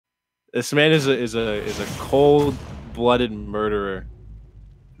This man is a cold-blooded murderer.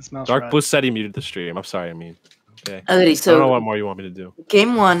 Dark Blue said he muted the stream. I'm sorry, I mean. Okay. Alrighty, so I don't know what more you want me to do.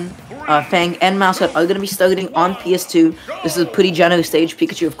 Game 1, Fang and MouseRat are going to be starting on PS2. This is a pretty generous stage.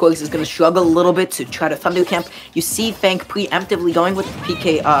 Pikachu, of course, is going to struggle a little bit to try to Thunder Camp. You see Fang preemptively going with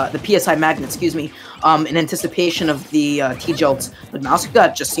the PSI Magnet, excuse me, in anticipation of the T-Jolts. But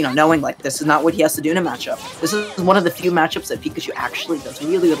MouseRat just, knowing, like, this is not what he has to do in a matchup. This is one of the few matchups that Pikachu actually does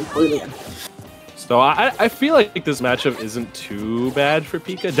really, really poorly in. So I feel like this matchup isn't too bad for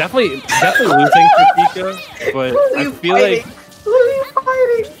Pika. Definitely losing for Pika, but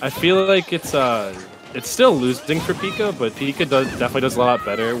I feel like it's still losing for Pika, but Pika definitely does a lot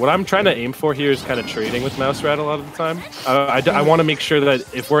better. What I'm trying to aim for here is kind of trading with MouseRat a lot of the time. I want to make sure that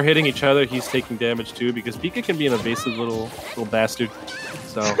if we're hitting each other, he's taking damage too, because Pika can be an evasive little bastard.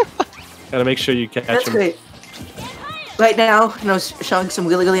 So gotta make sure you catch him. That's great. Right now, showing some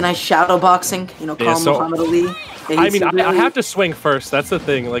really, really nice shadow boxing. Calling Muhammad Ali. I mean, I have to swing first. That's the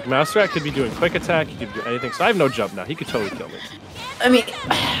thing. Like, MouseRat could be doing quick attack. He could do anything. So I have no jump now. He could totally kill me. I mean,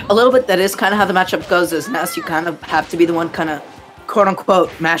 a little bit. That is kind of how the matchup goes. As Ness, you kind of have to be the one kind of quote-unquote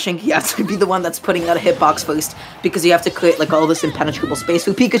mashing. You have to be the one that's putting out a hitbox first, because you have to create like all this impenetrable space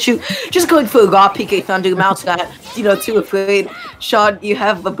for Pikachu. Just going for a raw PK Thunder. MouseRat, too afraid. Sean, you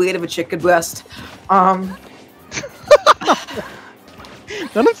have a blade of a chicken breast.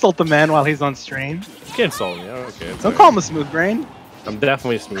 Don't insult the man while he's on stream. You can't insult me. I don't care. Don't call him a smooth brain. I'm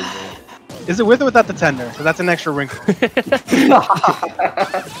definitely a smooth brain. Is it with or without the tender? So that's an extra wrinkle.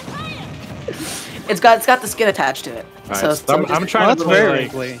 It's got the skin attached to it. Right, so I'm trying to play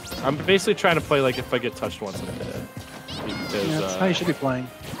like, I'm basically trying to play like if I get touched once in a minute. Because, that's how you should be playing.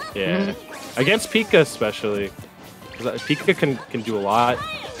 Yeah, against Pika especially. Pika can do a lot.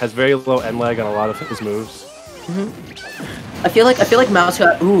 Has very low end lag on a lot of his moves. I feel like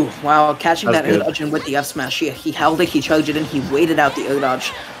MouseRat. Ooh, wow! Catching that O-Dodge with the F smash. He held it, he charged it in, he waited out the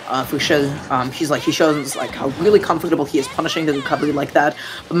O-Dodge. For sure. He shows like how really comfortable he is punishing the recovery like that.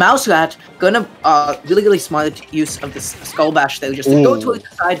 But MouseRat gonna really smart use of this Skull Bash though, just to go towards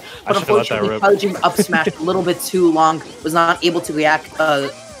the side. But unfortunately, charging up smash a little bit too long, was not able to react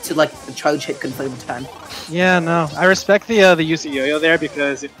to like the charge hit confirmed time. Yeah, no, I respect the use of Yo-Yo there,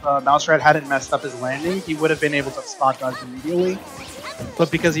 because if MouseRat hadn't messed up his landing, he would have been able to spot dodge immediately. But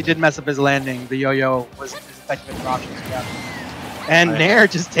because he did mess up his landing, the Yo-Yo was his effective option. And Nair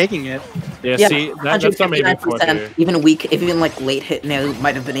just taking it. Yeah, see, that's not maybe even like late hit Nair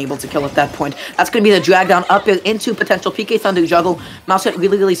might have been able to kill at that point. That's going to be the drag down up into potential PK Thunder juggle. MouseRat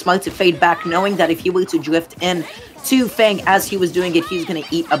really smart to fade back, knowing that if he were to drift in to Fang as he was doing it, he's going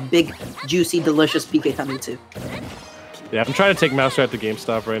to eat a big, juicy, delicious PK Thunder too. Yeah, I'm trying to take MouseRat to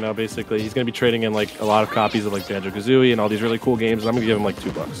GameStop right now, basically. He's going to be trading in like a lot of copies of like Banjo-Kazooie and all these really cool games, and I'm going to give him like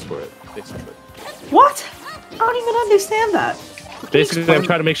 $2 for it, basically. What? I don't even understand that. Basically, I'm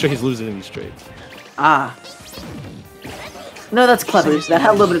trying to make sure he's losing these trades. Ah. No, that's clever. That had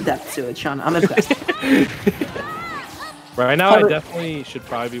a little bit of depth to it, Sean. I'm impressed. Right now, I definitely should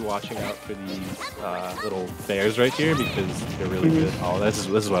probably be watching out for these little fairs right here, because they're really good. Oh, this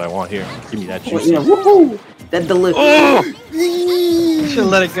is what I want here. Give me that juice. Woohoo! That delicious. Oh! You should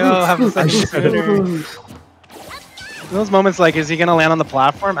let it go. Have a second. Those moments like, is he gonna land on the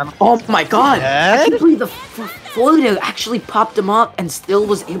platform? Oh my god! I can't believe the Florida actually popped him up and still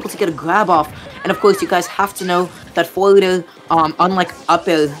was able to get a grab off. And of course, you guys have to know that Florida, unlike up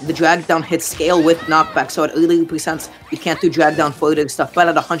air, the drag down hits scale with knockback. So at 80%, you can't do drag down Florida stuff, but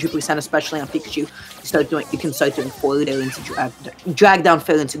at 100%, especially on Pikachu, you can start doing Florida into drag down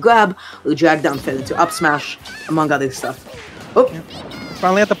fair into grab, or drag down fair into up smash, among other stuff. Oh. Yeah.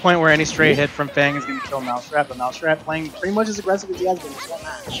 Finally at the point where any stray hit from Fang is going to kill MouseRat, but MouseRat playing pretty much as aggressive as he has been this whole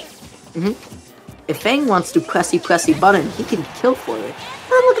match. If Fang wants to pressy button, he can kill for it.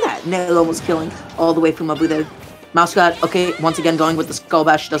 Oh, look at that. Nair almost killing all the way from over there. MouseRat, okay, once again going with the Skull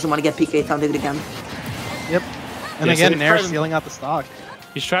Bash, doesn't want to get PK Thundered again. Yep. And again, Nair stealing out the stock.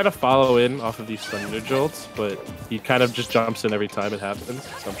 He's trying to follow in off of these Thunder Jolts, but he kind of just jumps in every time it happens.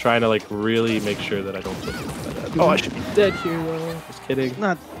 So I'm trying to like really make sure that I don't put him. Oh, I should be dead here though. Just kidding.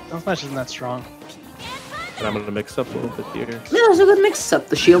 Not smash isn't that strong. And I'm gonna mix up a little bit here. Yeah, there's a good mix up.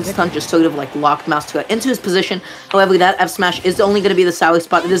 The shield stun just sort of like locked MouseRat into his position. However, that F smash is only gonna be the sour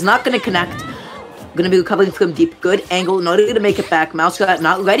spot. It is not gonna connect. Gonna be recovering from deep. Good angle in order to make it back. MouseRat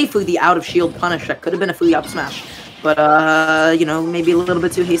not ready for the out of shield punish. That could have been a free up smash. But, maybe a little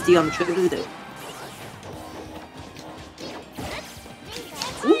bit too hasty on the trigger there.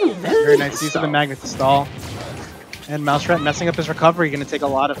 Ooh, very nice use of the magnet to stall. And MouseRat messing up his recovery, going to take a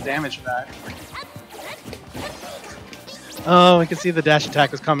lot of damage for that. Oh, we can see the dash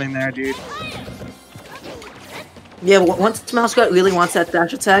attack was coming there, dude. Yeah, once MouseRat really wants that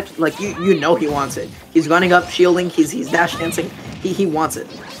dash attack, like you know he wants it. He's running up, shielding, he's dash dancing. He wants it.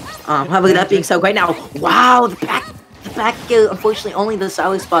 However, that being said, right now, wow, the back unfortunately only the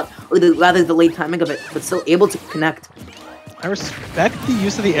silo spot, or rather the late timing of it, but still able to connect. I respect the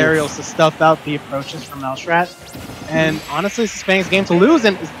use of the aerials to stuff out the approaches from MouseRat. And honestly, this is Fang's game to lose,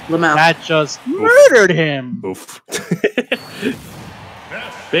 and that just murdered him. Oof.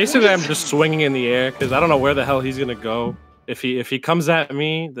 Basically, I'm just swinging in the air because I don't know where the hell he's gonna go. If he comes at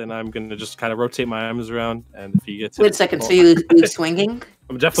me, then I'm gonna just kind of rotate my arms around, and if he gets wait a second, so you're swinging?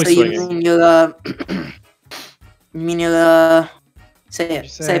 I'm definitely swinging. You mean say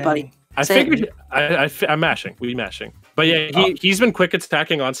it, buddy. I figured I'm mashing. We mashing. But yeah, he's been quick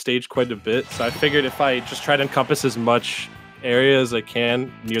attacking on stage quite a bit, so I figured if I just try to encompass as much area as I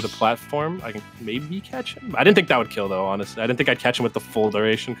can near the platform, I can maybe catch him. I didn't think that would kill though, honestly. I didn't think I'd catch him with the full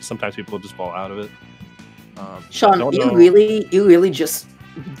duration because sometimes people just fall out of it. Sean, you really just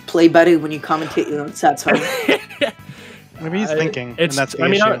play better when you commentate your own sets, huh? Maybe he's thinking. And that's the I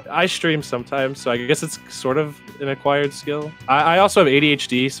mean, issue. I stream sometimes, so I guess it's sort of an acquired skill. I also have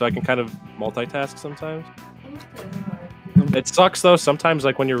ADHD, so I can kind of multitask sometimes. It sucks though. Sometimes,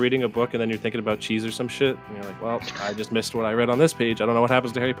 like when you're reading a book and then you're thinking about cheese or some shit, and you're like, "Well, I just missed what I read on this page. I don't know what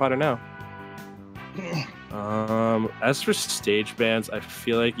happens to Harry Potter now." As for stage bans, I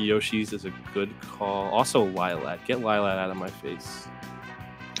feel like Yoshi's is a good call. Also, Lilat. Get Lilat out of my face.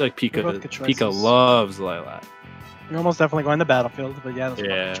 I feel like Pika loves Lilat. You're almost definitely going to Battlefield, but yeah.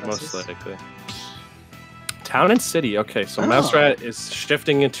 Yeah, most likely. Town and City. Okay, so MouseRat is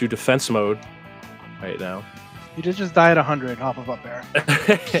shifting into defense mode right now. You did just die at 100 off of up there.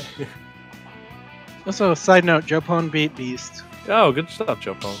 Also, side note, Jopone beat Beast. Oh, good stuff,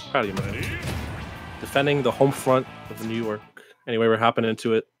 Jopone. Proud of you, man. Defending the home front of New York. Anyway, we're hopping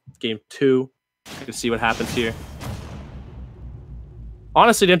into it. Game 2. You can see what happens here.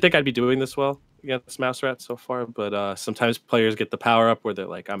 Honestly, didn't think I'd be doing this well against MouseRat so far, but sometimes players get the power up where they're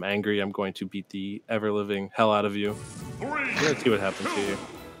like, I'm angry, I'm going to beat the ever-living hell out of you. Let's see what happens here.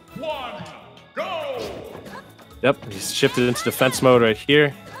 1, go! Yep, he's shifted into defense mode right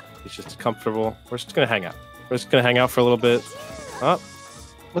here. He's just comfortable. We're just going to hang out. We're just going to hang out for a little bit. Oh.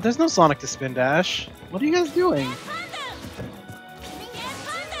 Well, there's no Sonic to spin dash. What are you guys doing?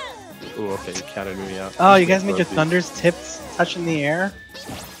 Ooh, okay, you countered me out. Oh, you guys made your Thunder's tips touch in the air?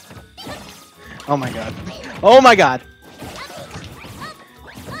 Oh my god. Oh my god!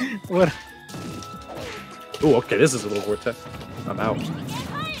 What? Ooh, okay, this is a little vortex. I'm out.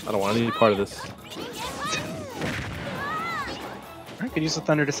 I don't want any part of this. I could use the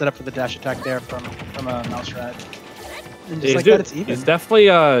Thunder to set up for the dash attack there from a MouseRat. And just like that, it's even. It's definitely,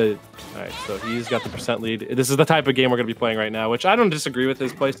 alright, so he's got the percent lead. This is the type of game we're going to be playing right now, which I don't disagree with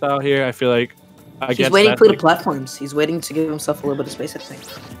his playstyle here. I feel like... He's waiting for the platforms. He's waiting to give himself a little bit of space, I think.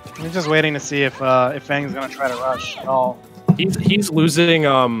 He's just waiting to see if Fang's going to try to rush at all. He's losing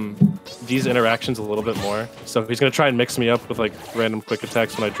these interactions a little bit more, so he's going to try and mix me up with like random quick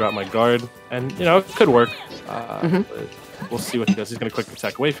attacks when I drop my guard, and you know, it could work. But we'll see what he does. He's going to quick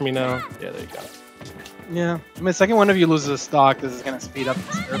attack away from me now. Yeah, there you go. Yeah, I mean, the second one of you loses a stock, this is going to speed up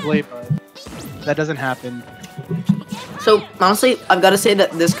considerably, but that doesn't happen. So, honestly, I've got to say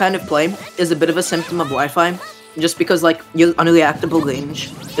that this kind of play is a bit of a symptom of Wi-Fi. Just because, like, your unreactable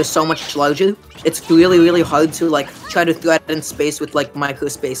range is so much larger, it's really, really hard to, like, try to threaten space with, like,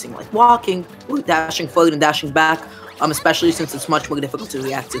 micro-spacing. Like, walking, or dashing forward and dashing back, especially since it's much more difficult to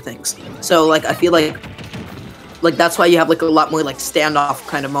react to things. So, like, I feel like that's why you have, like, a lot more, like, standoff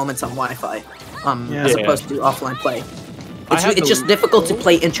kind of moments on Wi-Fi, as opposed to offline play. It's just difficult to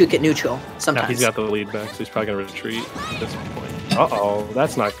play intricate neutral sometimes. Yeah, he's got the lead back, so he's probably going to retreat at this point. Uh-oh,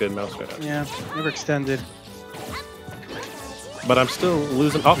 that's not good, MouseRat. Yeah, never extended. But I'm still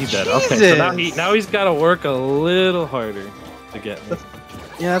losing. Oh, he's dead. Okay, so now he's got to work a little harder to get me.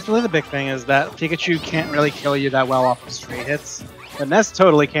 Yeah, that's really the big thing, is that Pikachu can't really kill you that well off of straight hits, but Ness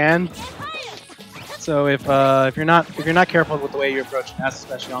totally can. So if you're not careful with the way you approach Ness,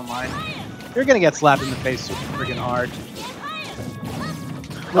 especially online, you're gonna get slapped in the face super friggin' hard.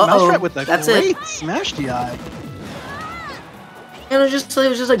 MouseRat with a great smash DI. It was just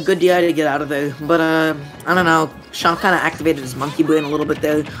a good DI to get out of there, but I don't know. Sean kind of activated his monkey brain a little bit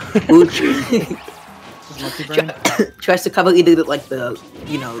there. Monkey brain? Tries to cover either the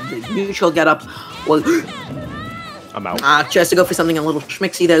neutral get up, or I'm out. Tries to go for something a little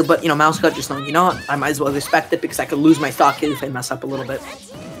schmixy there, but MouseRat just knowing, you know what, I might as well respect it because I could lose my stock here if I mess up a little bit.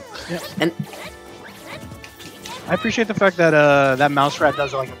 Yeah. And I appreciate the fact that that MouseRat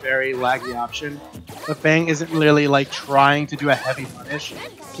does like a very laggy option. The Fang isn't really like trying to do a heavy punish.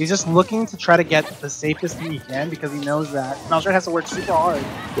 He's just looking to try to get the safest thing he can because he knows that MouseRat has to work super hard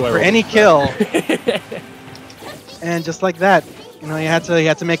for any kill. And just like that, you know, he had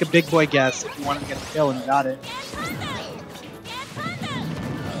to make a big boy guess if he wanted to get the kill, and he got it.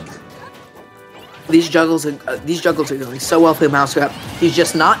 These juggles are going so well for the MouseRat. He's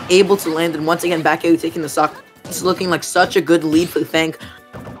just not able to land, and once again, back out taking the stock. It's looking like such a good lead for the Fang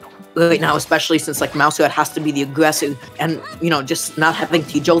right now, especially since like MouseRat has to be the aggressive, and you know, just not having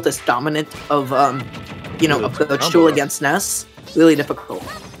T-Jolt as dominant of you know, approach tool against Ness. Really difficult.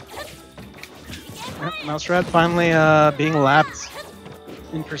 Yep, MouseRat finally being lapped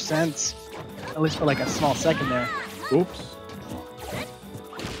in percent, at least for like a small second there. Oops.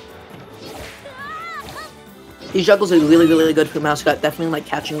 These juggles are really good for MouseRat, definitely like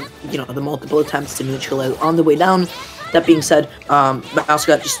catching, you know, the multiple attempts to neutral out on the way down. That being said,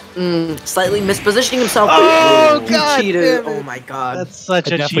 MouseRat just slightly mispositioning himself. Oh, God! Cheater. Oh my God. That's such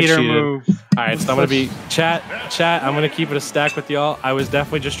a cheater move. Alright, so I'm gonna be chat, I'm gonna keep it a stack with y'all. I was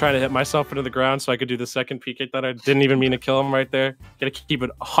definitely just trying to hit myself into the ground so I could do the second PK that I didn't even mean to kill him right there. Gotta keep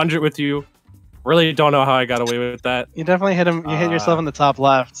it 100 with you. Really don't know how I got away with that. You definitely hit him. You hit yourself in the top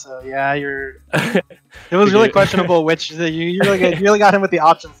left. So yeah, you're. It was really questionable which you really got him with the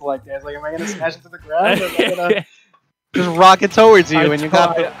option select there. It's like, am I gonna smash into the ground or am I gonna just rocket towards you? And you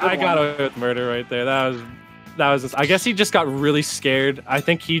got. I got away with murder right there. That was. I guess he just got really scared. I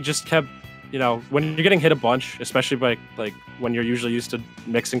think he just kept. You know, when you're getting hit a bunch, especially by like when you're usually used to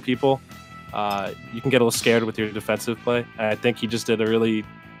mixing people, you can get a little scared with your defensive play. And I think he just did a really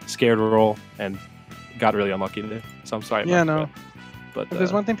scared roll and got really unlucky there. So I'm sorry. Yeah, no. That. But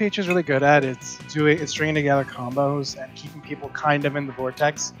there's one thing Pikachu's really good at. It's stringing together combos and keeping people kind of in the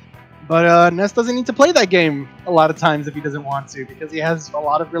vortex. But Ness doesn't need to play that game a lot of times if he doesn't want to, because he has a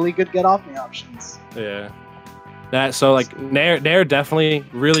lot of really good get off me options. Yeah. So like Nair definitely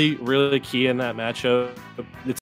really key in that matchup. It's